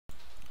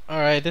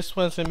Alright, this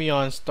one's gonna be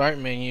on start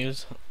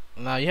menus.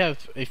 Now you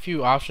have a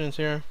few options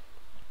here,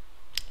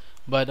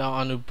 but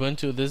on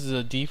Ubuntu this is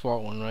a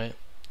default one, right?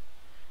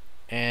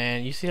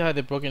 And you see how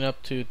they're broken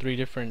up to 3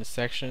 different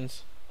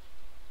sections.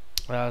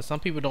 Some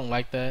people don't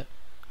like that.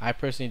 I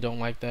personally don't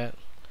like that.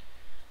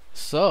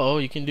 So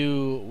you can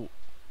do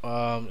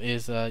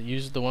is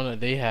use the one that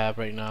they have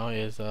right now.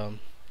 Is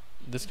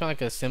this kind of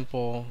like a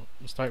simple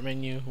start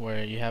menu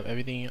where you have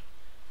everything.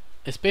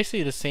 It's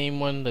basically the same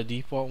one, the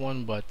default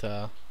one, but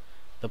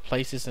the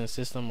places in the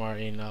system are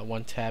in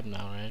one tab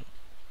now, right?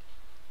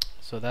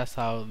 So that's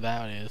how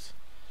that is.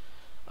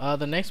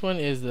 The next one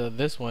is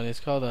this one. It's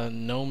called a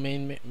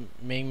gnome-main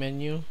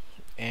menu,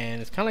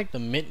 and it's kind of like the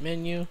mint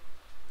menu,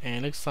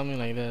 and it looks something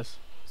like this.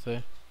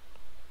 See?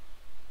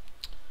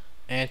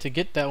 And to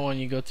get that one,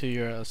 you go to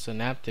your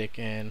synaptic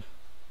and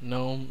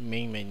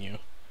gnome-main-menu.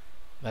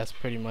 That's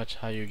pretty much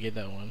how you get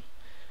that one.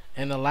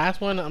 And the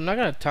last one, I'm not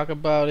gonna talk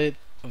about it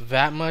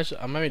that much.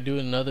 I might do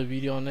another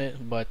video on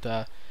it,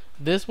 but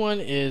this one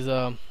is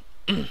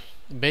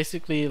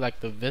basically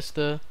like the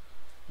Vista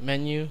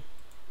menu.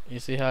 You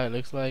see how it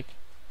looks like?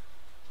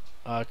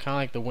 Kind of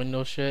like the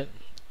Windows shit,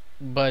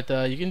 but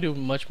you can do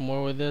much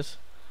more with this.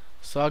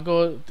 So I'll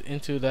go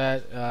into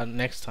that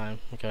next time,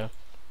 okay?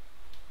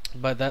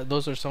 But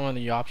those are some of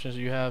the options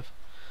you have.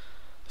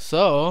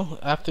 So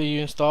after you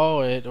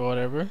install it or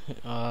whatever,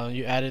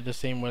 you add it the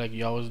same way like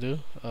you always do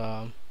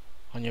on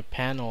your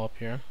panel up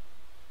here.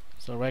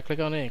 So right click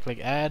on it and click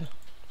add,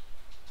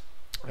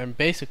 and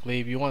basically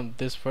if you want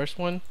this first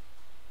one,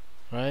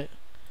 right,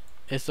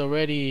 it's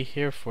already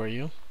here for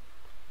you.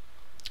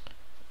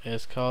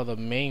 It's called the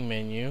main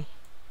menu.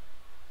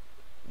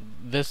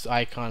 This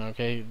icon,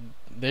 okay,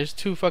 there's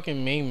 2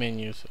 fucking main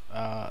menus.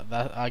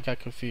 That I got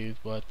confused,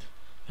 but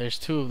there's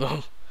 2 of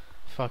them.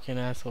 Fucking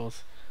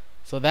assholes.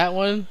 So that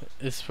one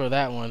is for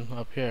that one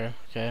up here,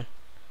 okay,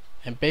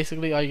 and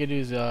basically all you can do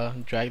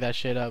is drag that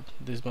shit up,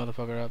 this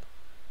motherfucker up,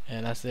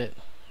 and that's it,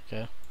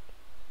 okay.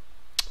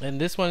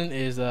 And this one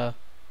is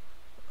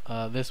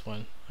this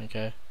one,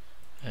 okay,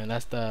 and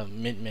that's the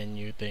mint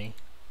menu thing.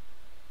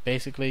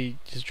 Basically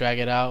just drag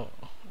it out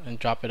and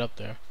drop it up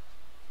there.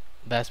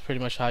 That's pretty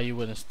much how you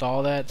would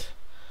install that.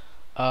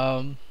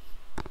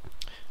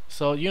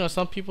 So you know,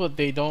 some people,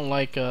 they don't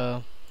like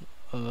the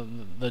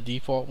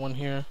default one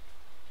here,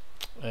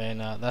 and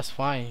that's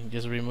fine.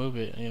 Just remove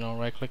it, you know,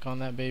 right click on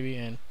that baby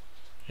and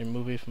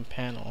remove it from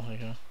panel,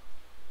 okay.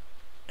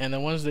 And the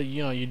ones that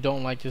you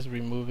don't like, just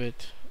remove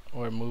it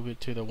or move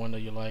it to the one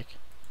that you like.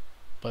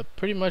 But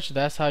pretty much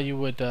that's how you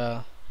would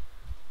have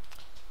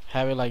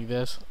it like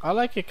this. I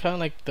like it kind of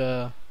like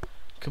the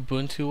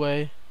Ubuntu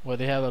way, where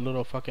they have a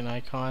little fucking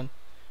icon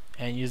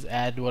and you just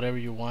add whatever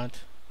you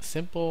want,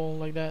 simple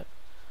like that.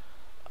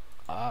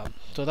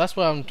 So that's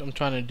what I'm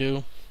trying to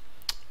do.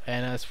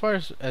 And as far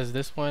as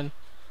this one,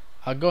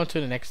 I'll go into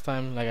the next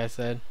time, like I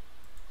said.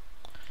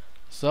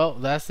 So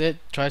that's it.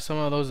 Try some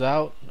of those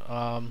out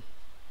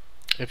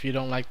if you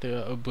don't like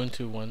the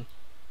Ubuntu one.